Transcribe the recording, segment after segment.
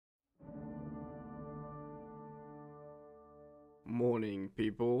morning,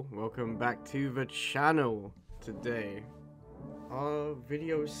 people. Welcome back to the channel. Today, our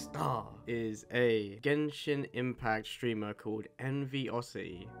video star is a Genshin Impact streamer called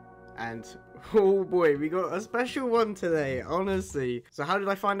Enviosity. And oh boy, we got a special one today, honestly. So how did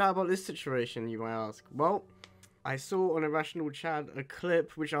I find out about this situation, you might ask? Well, I saw on Irrational Chat a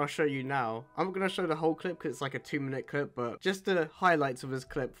clip, which I'll show you now. I'm gonna show the whole clip because it's like a 2-minute clip, but just the highlights of this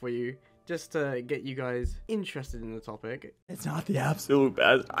clip for you, just to get you guys interested in the topic. It's not the absolute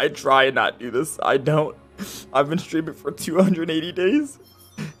best. I try and not do this. I don't. I've been streaming for 280 days.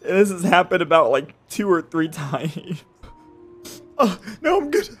 And this has happened about like 2 or 3 times. Oh, no, I'm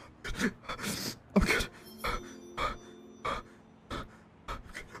good. I'm good.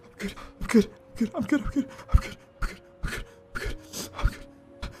 I'm good. I'm good.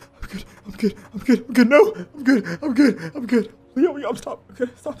 I'm good. No, I'm good. Yo, stop. Okay,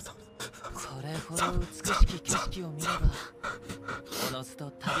 stop. So,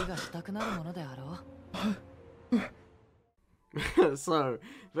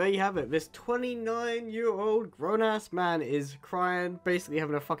 there you have it. This 29-year-old grown-ass man is crying, basically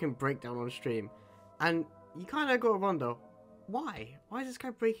having a fucking breakdown on stream. And you kind of gotta wonder, why? Why is this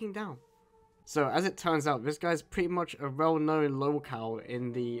guy breaking down? So, as it turns out, this guy's pretty much a well-known locale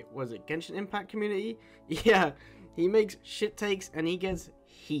in the, was it Genshin Impact community? Yeah, he makes shit takes and he gets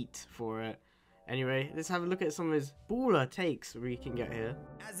heat for it. Anyway, let's have a look at some of his baller takes we can get here.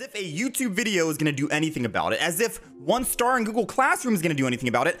 As if a YouTube video is gonna do anything about it. As if 1 star in Google Classroom is gonna do anything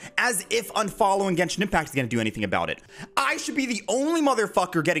about it. As if unfollowing Genshin Impact is gonna do anything about it. I should be the only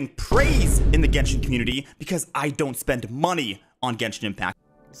motherfucker getting praise in the Genshin community because I don't spend money on Genshin Impact.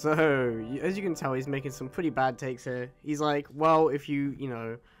 So, as you can tell, he's making some pretty bad takes here. He's like, well, if you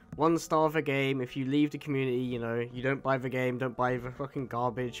know, 1 star of a game, if you leave the community, you know, you don't buy the game, don't buy the fucking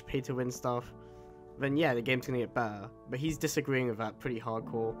garbage, pay to win stuff, then yeah, the game's gonna get better. But he's disagreeing with that pretty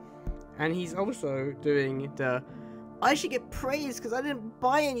hardcore. And he's also doing the, I should get praise because I didn't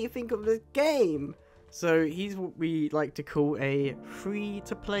buy anything of this game. So he's what we like to call a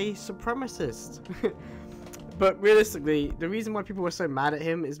free-to-play supremacist. But realistically, the reason why people were so mad at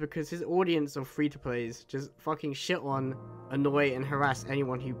him is because his audience of free-to-plays just fucking shit on, annoy, and harass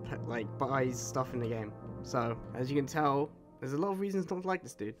anyone who like buys stuff in the game. So, as you can tell, there's a lot of reasons not to like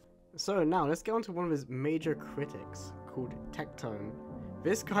this dude. So now, let's get on to one of his major critics, called Tectone.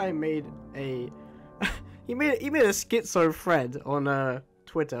 This guy made a... he made a schizo thread on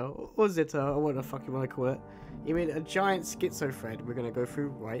Twitter, or Zitter, or what the fuck you want to call it. He made a giant schizo thread we're going to go through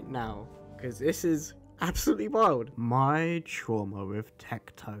right now, because this is absolutely wild. My trauma with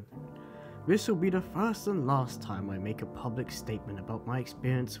Tectone. This will be the first and last time I make a public statement about my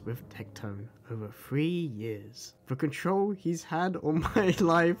experience with Tectone over 3 years. The control he's had on my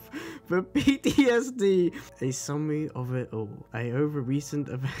life, the PTSD, a summary of it all. Over recent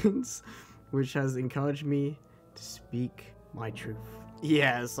events, which has encouraged me to speak my truth.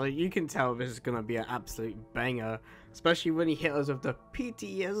 Yeah, so you can tell this is gonna be an absolute banger, especially when he hit us with the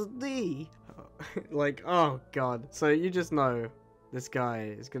PTSD. Like, oh god. So you just know this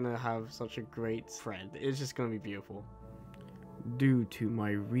guy is gonna have such a great thread. It's just gonna be beautiful. Due to my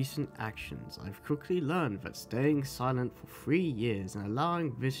recent actions, I've quickly learned that staying silent for 3 years and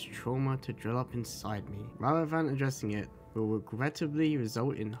allowing this trauma to drill up inside me, rather than addressing it, will regrettably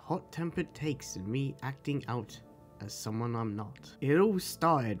result in hot-tempered takes and me acting out as someone I'm not. It all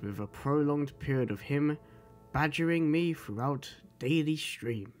started with a prolonged period of him badgering me throughout daily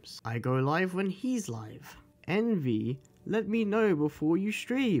streams. I go live when he's live. Envy, let me know before you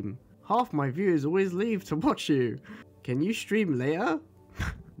stream. Half my viewers always leave to watch you. Can you stream later?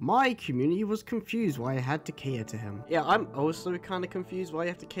 My community was confused why I had to cater to him. Yeah, I'm also kind of confused why you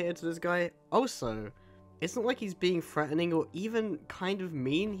have to cater to this guy. Also, it's not like he's being threatening or even kind of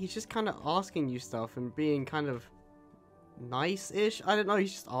mean. He's just kind of asking you stuff and being kind of nice-ish. I don't know,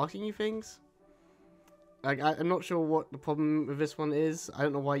 he's just asking you things. Like, I'm not sure what the problem with this one is. I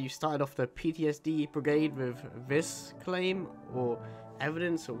don't know why you started off the PTSD brigade with this claim or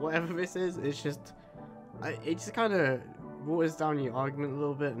evidence or whatever this is. It's just, it just kind of waters down your argument a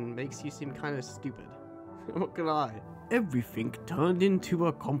little bit and makes you seem kind of stupid. What can I? Everything turned into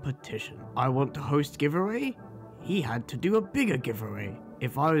a competition. I want to host giveaway. He had to do a bigger giveaway.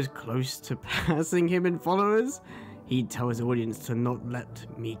 If I was close to passing him in followers, he'd tell his audience to not let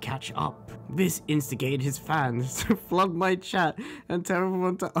me catch up. This instigated his fans to flood my chat and tell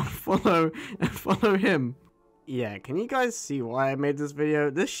everyone to unfollow and follow him. Yeah, can you guys see why I made this video?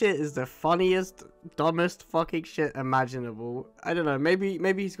 This shit is the funniest, dumbest fucking shit imaginable. I don't know, maybe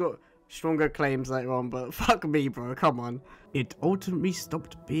he's got stronger claims later on, but fuck me, bro, come on. It ultimately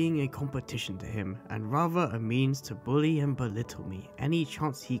stopped being a competition to him, and rather a means to bully and belittle me any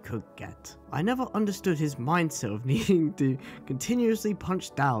chance he could get. I never understood his mindset of needing to continuously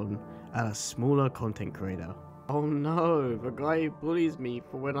punch down at a smaller content creator. Oh no, the guy bullies me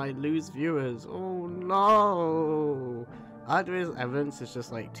for when I lose viewers. Oh no. After his evidence, it's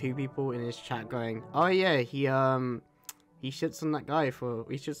just like 2 people in his chat going, oh yeah, he shits on that guy for,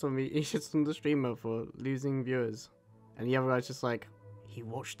 he shits on me, he shits on the streamer for losing viewers. And the other guy's just like, he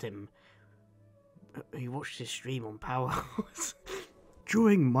watched his stream on Power.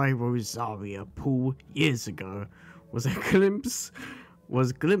 During my Rosaria pool years ago was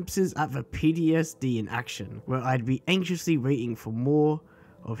glimpses at the PTSD in action, where I'd be anxiously waiting for more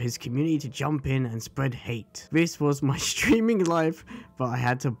of his community to jump in and spread hate. This was my streaming life, but I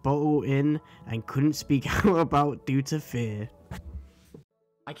had to bottle in and couldn't speak out about due to fear.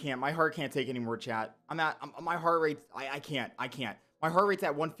 I can't. My heart can't take any more, chat. My heart rate. I can't. My heart rate's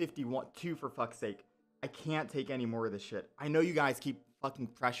at 151.2 for fuck's sake. I can't take any more of this shit. I know you guys keep fucking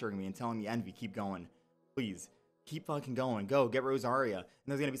pressuring me and telling me, Envy, keep going. Please. Keep fucking going. Go, get Rosaria. And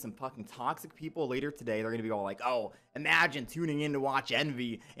there's gonna be some fucking toxic people later today. They're gonna be all like, oh, imagine tuning in to watch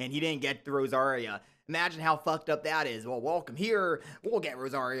Envy and he didn't get the Rosaria. Imagine how fucked up that is. Well, welcome here. We'll get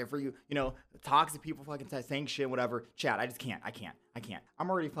Rosaria for you. You know, toxic people fucking saying shit, whatever. Chat, I just can't. I can't. I'm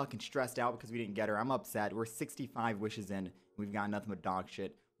already fucking stressed out because we didn't get her. I'm upset. We're 65 wishes in. We've got nothing but dog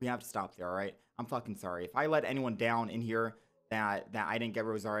shit. We have to stop there, all right? I'm fucking sorry. If I let anyone down in here that I didn't get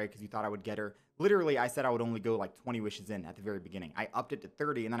Rosaria because you thought I would get her, literally, I said I would only go like 20 wishes in at the very beginning. I upped it to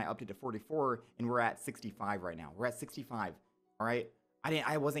 30, and then I upped it to 44, and we're at 65 right now. We're at 65, all right?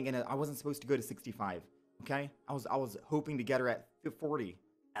 I wasn't supposed to go to 65, okay? I was hoping to get her at 40,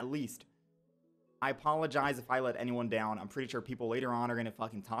 at least. I apologize if I let anyone down. I'm pretty sure people later on are gonna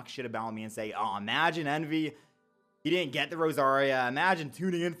fucking talk shit about me and say, oh, imagine Envy, he didn't get the Rosaria. Imagine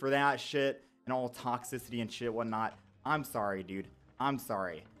tuning in for that shit and all toxicity and shit, whatnot. I'm sorry, dude. I'm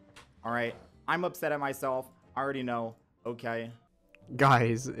sorry, all right? I'm upset at myself. I already know. Okay.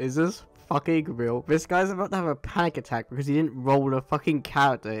 Guys, is this fucking real? This guy's about to have a panic attack because he didn't roll a fucking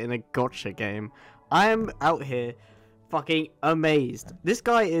character in a gotcha game. I'm out here fucking amazed. This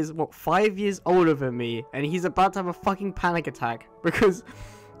guy is, what, 5 years older than me, and he's about to have a fucking panic attack because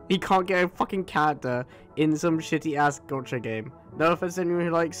he can't get a fucking character in some shitty ass gotcha game. No offense to anyone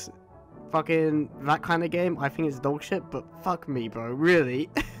who likes fucking that kind of game. I think it's dog shit, but fuck me, bro. Really?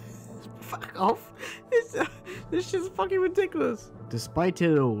 Fuck off. This shit's fucking ridiculous. Despite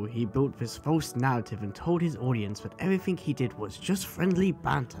it all, he built this false narrative and told his audience that everything he did was just friendly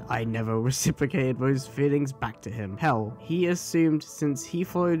banter. I never reciprocated those feelings back to him. Hell, he assumed since he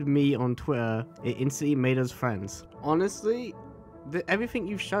followed me on Twitter, it instantly made us friends. Honestly, everything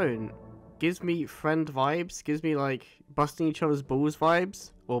you've shown gives me friend vibes, gives me like busting each other's balls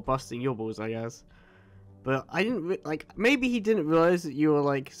vibes, or busting your balls, I guess. But I didn't, maybe he didn't realize that you were,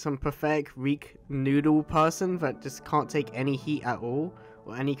 like, some pathetic, weak noodle person that just can't take any heat at all,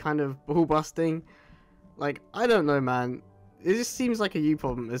 or any kind of ball busting. Like, I don't know, man. It just seems like a you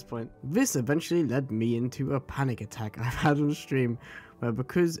problem at this point. This eventually led me into a panic attack I've had on stream, where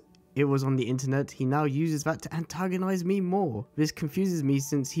because it was on the internet, he now uses that to antagonize me more. This confuses me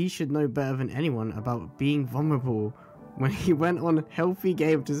since he should know better than anyone about being vulnerable when he went on Healthy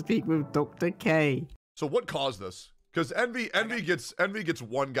Game to speak with Dr. K. So what caused this? Because Envy gets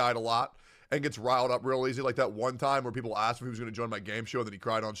one guide a lot and gets riled up real easy, like that one time where people asked him if he was going to join my game show, and then he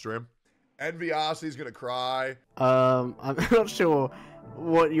cried on stream. Enviosity's going to cry. I'm not sure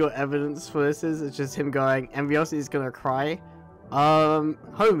what your evidence for this is. It's just him going, Enviosity's going to cry.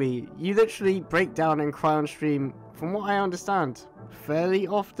 Homie, you literally break down and cry on stream, from what I understand, fairly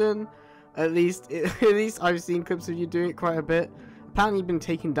often. At least I've seen clips of you doing it quite a bit. Apparently you've been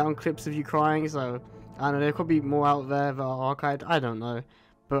taking down clips of you crying, so I don't know, there could be more out there that are archived, I don't know.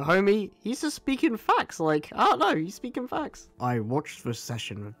 But homie, he's just speaking facts, like, I don't know, he's speaking facts. I watched the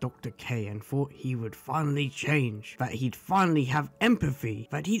session with Dr. K and thought he would finally change, that he'd finally have empathy,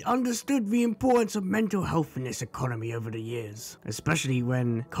 that he'd understood the importance of mental health in this economy over the years, especially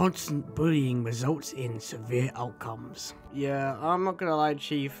when constant bullying results in severe outcomes. Yeah, I'm not gonna lie,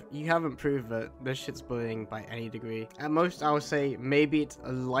 Chief, you haven't proved that this shit's bullying by any degree. At most, I would say maybe it's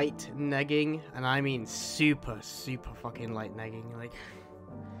a light negging, and I mean super fucking light negging, like...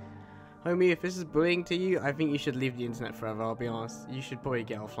 Homie, if this is bullying to you, I think you should leave the internet forever, I'll be honest. You should probably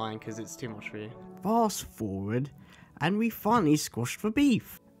get offline, because it's too much for you. Fast forward, and we finally squashed the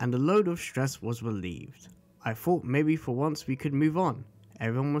beef, and a load of stress was relieved. I thought maybe for once we could move on.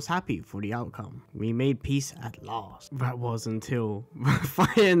 everyone was happy for the outcome. We made peace at last. That was until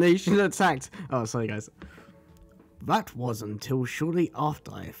Fire Nation attacked. Oh, sorry guys. That was until shortly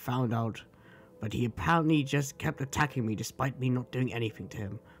after I found out, but he apparently just kept attacking me despite me not doing anything to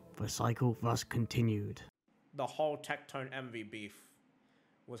him. The cycle thus continued. The whole Tectone Envy beef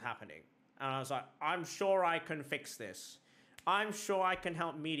was happening. And I was like, I'm sure I can fix this. I'm sure I can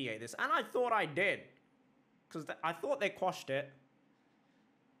help mediate this. And I thought I did. Because I thought they quashed it.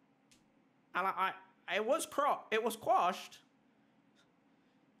 And it was quashed.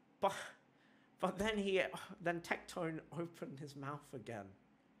 But then Tectone opened his mouth again.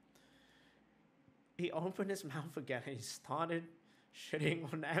 He opened his mouth again and he started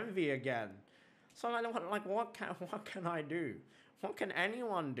shitting on Envy again. So I'm like, what can I do? What can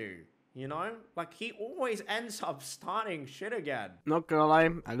anyone do? You know? Like, he always ends up starting shit again. Not gonna lie,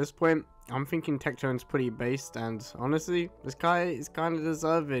 at this point, I'm thinking Tectone's pretty based, and honestly, this guy is kind of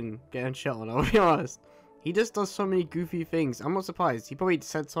deserving getting shit on, I'll be honest. He just does so many goofy things. I'm not surprised. He probably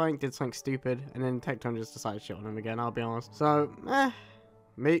said something, did something stupid, and then Tectone just decided to shit on him again, I'll be honest. So,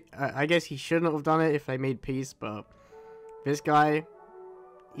 I guess he shouldn't have done it if they made peace, but this guy,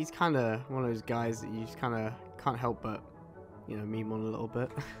 he's kind of one of those guys that you just kind of can't help but, you know, meme on a little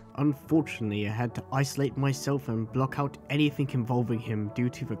bit. Unfortunately, I had to isolate myself and block out anything involving him due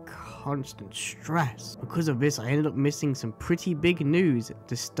to the constant stress. Because of this, I ended up missing some pretty big news,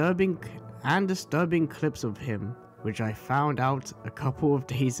 disturbing clips of him, which I found out a couple of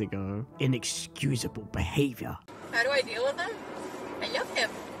days ago. Inexcusable behavior. How do I deal with him? I love him.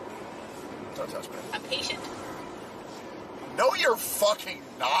 Don't touch me. I'm patient. No, you're fucking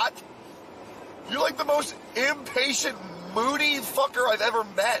not. You're like the most impatient, moody fucker I've ever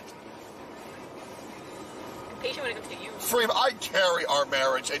met. I'm patient when it comes to you. Freem, I carry our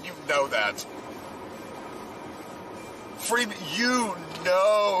marriage, and you know that. Freem, you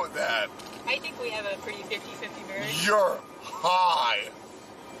know that. I think we have a pretty 50-50 marriage. You're high.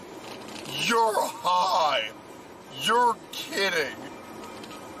 You're high. You're kidding.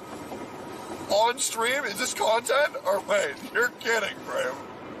 On stream? Is this content? Or wait, you're kidding, Freem.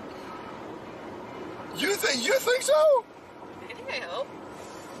 You think so? I think I help.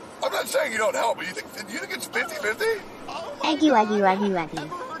 I'm not saying you don't help, but you think it's 50-50? Oh my God.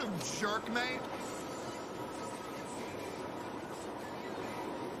 Ever heard of jerkmate?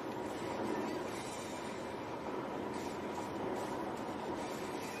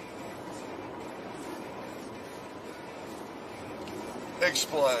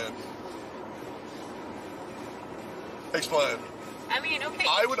 Explain. I mean, okay.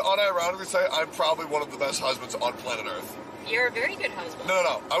 I would unironically say I'm probably one of the best husbands on planet Earth. You're a very good husband.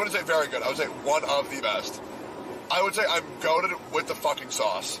 No. I wouldn't say very good. I would say one of the best. I would say I'm goated with the fucking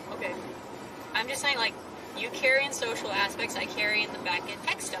sauce. Okay. I'm just saying, like, you carry in social aspects, I carry in the back-end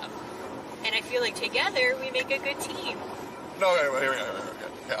tech stuff. And I feel like together we make a good team. No, okay, here we go.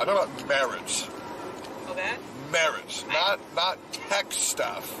 Okay, I'm talking about marriage. Okay? Marriage, not tech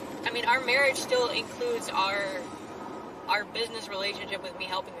stuff. I mean, our marriage still includes our business relationship with me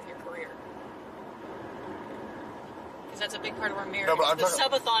helping with your career. Because that's a big part of our marriage. No, but the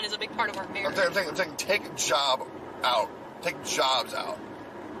subathon is a big part of our marriage. I'm saying take job out. Take jobs out.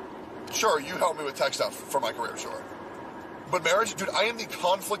 Sure, you help me with tech stuff for my career, sure. But marriage, dude, I am the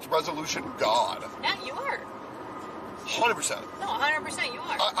conflict resolution god. Yeah, you are. 100%. No, 100% you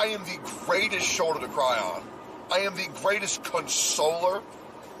are. I am the greatest shoulder to cry on. I am the greatest consoler.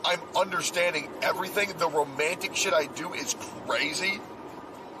 I'm understanding everything. The romantic shit I do is crazy.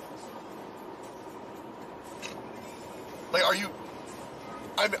 Like, are you...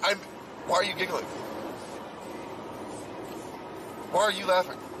 Why are you giggling? Why are you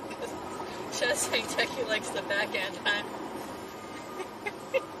laughing? Just saying Techie likes the back end, huh?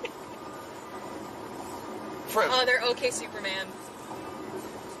 Frim. Oh, they're okay, Superman.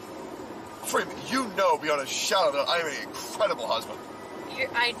 Frim, you know beyond a shadow of a doubt I am an incredible husband.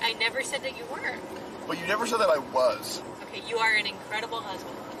 I never said that you weren't. But you never said that I was. Okay, you are an incredible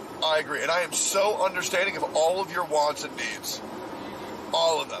husband. I agree, and I am so understanding of all of your wants and needs.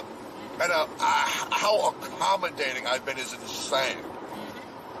 All of them. And how accommodating I've been is insane.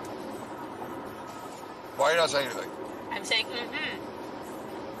 Why are you not saying anything? I'm saying,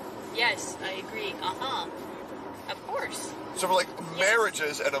 Yes, I agree. Of course. So for, like,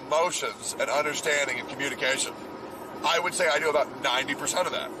 marriages and emotions and understanding and communication, I would say I do about 90%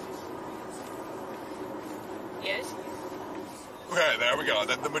 of that. Yes. Okay, there we go.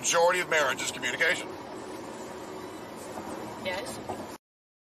 Then the majority of marriage is communication. Yes.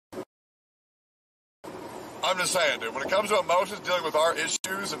 I'm just just saying, dude. When it comes to emotions, dealing with our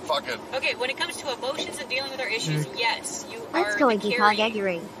issues and fucking... Okay, when it comes to emotions and dealing with our issues, yes, you Let's are go the into carry,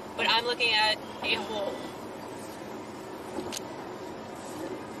 Target. but I'm looking at a whole.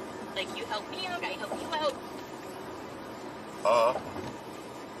 Like, you help me out, I help you out.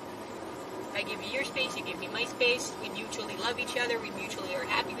 I give you your space, you give me my space. We mutually love each other, we mutually are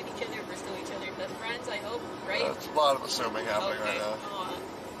happy with each other. We're still each other's best friends, I hope, right? There's a lot of assuming happening Okay, right now. come on.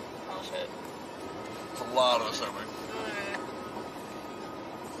 Oh, shit. It's a lot of assuming.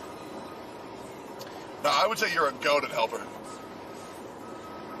 No, I would say you're a goated helper.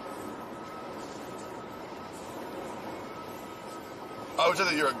 I would say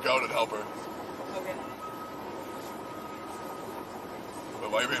that you're a goated helper. Okay.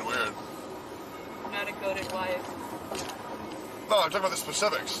 But why are you being weird? I'm not a goated wife. No, I'm talking about the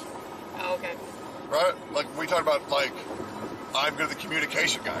specifics. Oh, okay. Right? Like, we talked about, like, I'm good at the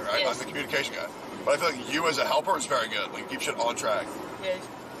communication guy, right? Yes. I'm the communication guy. But I feel like you as a helper is very good. Like, keep shit on track. Yes.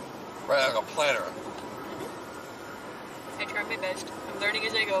 Right? Like a planner. I try my best. I'm learning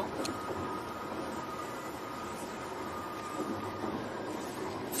as I go.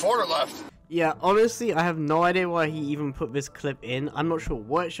 Forward or left? Yeah, honestly, I have no idea why he even put this clip in. I'm not sure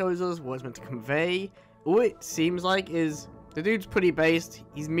what it shows us, what it's meant to convey. All it seems like is the dude's pretty based.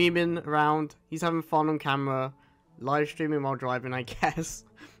 He's memeing around. He's having fun on camera. Live streaming while driving, I guess.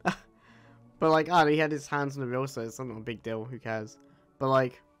 But, like, he had his hands on the wheel, so it's not a big deal. Who cares? But,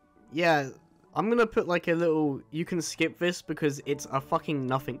 like, yeah, I'm gonna put, like, a little... You can skip this because it's a fucking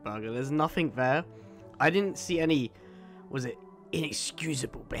nothing burger. There's nothing there. I didn't see any... Was it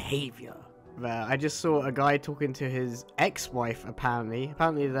inexcusable behavior there? I just saw a guy talking to his ex-wife, apparently.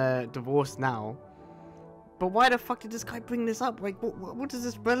 Apparently they're divorced now. But why the fuck did this guy bring this up? Like, what is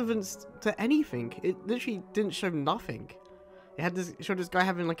this relevance to anything? It literally didn't show nothing. It showed this guy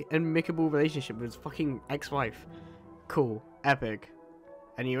having, like, an amicable relationship with his fucking ex-wife. Cool. Epic.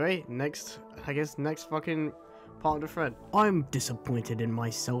 Anyway, next fucking part of the thread. I'm disappointed in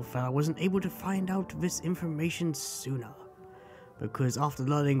myself that I wasn't able to find out this information sooner. Because after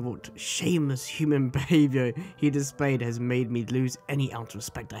learning what shameless human behavior he displayed has made me lose any ounce of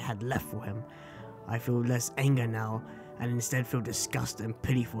respect I had left for him. I feel less anger now, and instead feel disgust and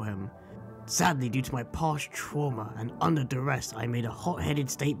pity for him. Sadly, due to my past trauma and under duress, I made a hot-headed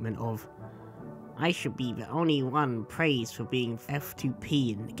statement of, I should be the only one praised for being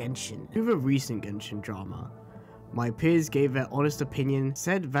F2P in Genshin. With a recent Genshin drama, my peers gave their honest opinion,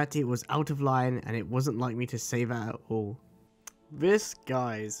 said that it was out of line, and it wasn't like me to say that at all. This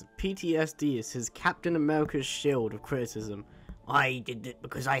guy's PTSD is his Captain America's shield of criticism. I did it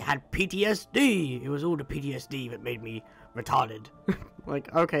because I had PTSD. It was all the PTSD that made me retarded.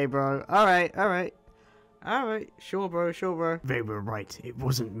 Like, okay, bro. Alright. Sure, bro. They were right. It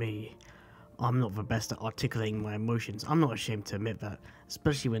wasn't me. I'm not the best at articulating my emotions. I'm not ashamed to admit that.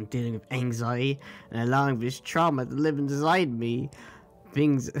 Especially when dealing with anxiety and allowing this trauma to live inside me.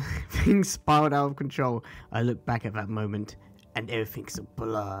 Things spiraled out of control. I look back at that moment and everything's a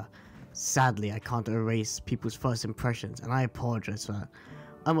blur. Sadly, I can't erase people's first impressions, and I apologize for that.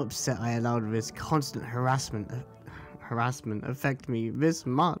 I'm upset I allowed this constant harassment affect me this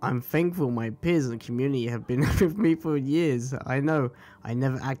much. I'm thankful my peers in the community have been with me for years. I know I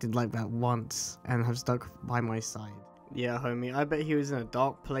never acted like that once, and have stuck by my side. Yeah, homie, I bet he was in a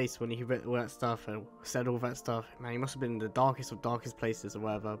dark place when he read all that stuff and said all that stuff. Man, he must have been in the darkest of darkest places or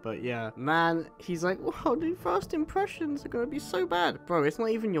whatever. But yeah, man, he's like, wow, the first impressions are gonna be so bad. Bro, it's not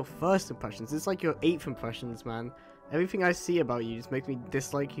even your first impressions. It's like your 8th impressions, man. Everything I see about you just makes me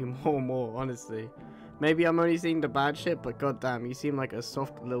dislike you more and more, honestly. Maybe I'm only seeing the bad shit, but goddamn, you seem like a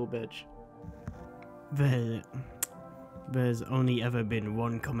soft little bitch. There's only ever been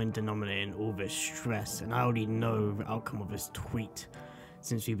one common denominator in all this stress, and I already know the outcome of this tweet.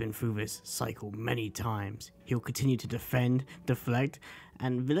 Since we've been through this cycle many times, he'll continue to defend, deflect,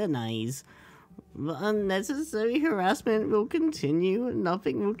 and villainize. The unnecessary harassment will continue and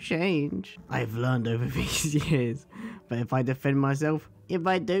nothing will change. I've learned over these years, but if I defend myself, if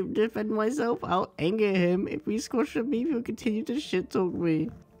I don't defend myself, I'll anger him. If we squash the beef, he'll continue to shit-talk me.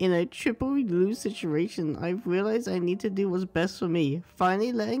 In a triple lose situation, I've realized I need to do what's best for me.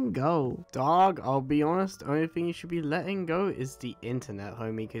 Finally letting go. Dog, I'll be honest, the only thing you should be letting go is the internet,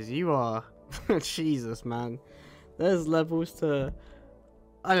 homie, because you are... Jesus, man. There's levels to...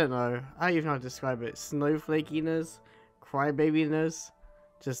 I don't know. I don't even know how to describe it. Snowflakiness, crybabiness,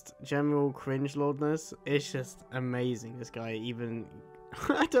 just general cringe-lordness. It's just amazing, this guy even...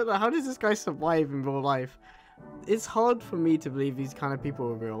 I don't know, how does this guy survive in real life? It's hard for me to believe these kind of people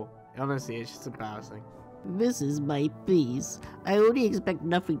are real. Honestly, it's just embarrassing. This is my peace. I only expect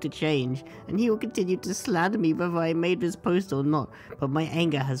nothing to change, and he will continue to slander me whether I made this post or not, but my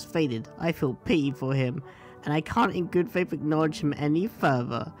anger has faded. I feel pity for him, and I can't in good faith acknowledge him any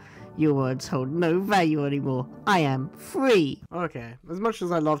further. Your words hold no value anymore. I am free. Okay, as much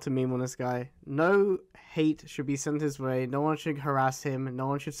as I love to meme on this guy, no hate should be sent his way. No one should harass him. No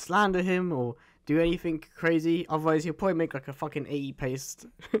one should slander him or do anything crazy. Otherwise, he'll probably make like a fucking 80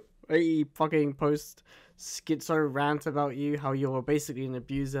 fucking post schizo rant about you, how you're basically an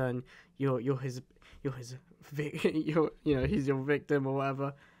abuser and he's your victim or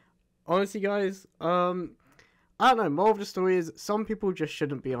whatever. Honestly, guys, I don't know, moral of the story is some people just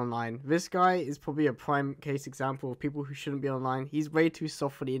shouldn't be online. This guy is probably a prime case example of people who shouldn't be online. He's way too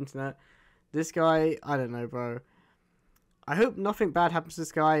soft for the internet. This guy, I don't know, bro. I hope nothing bad happens to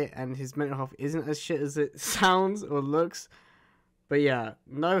this guy and his mental health isn't as shit as it sounds or looks. But yeah,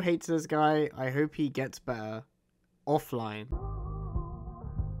 no hate to this guy. I hope he gets better offline.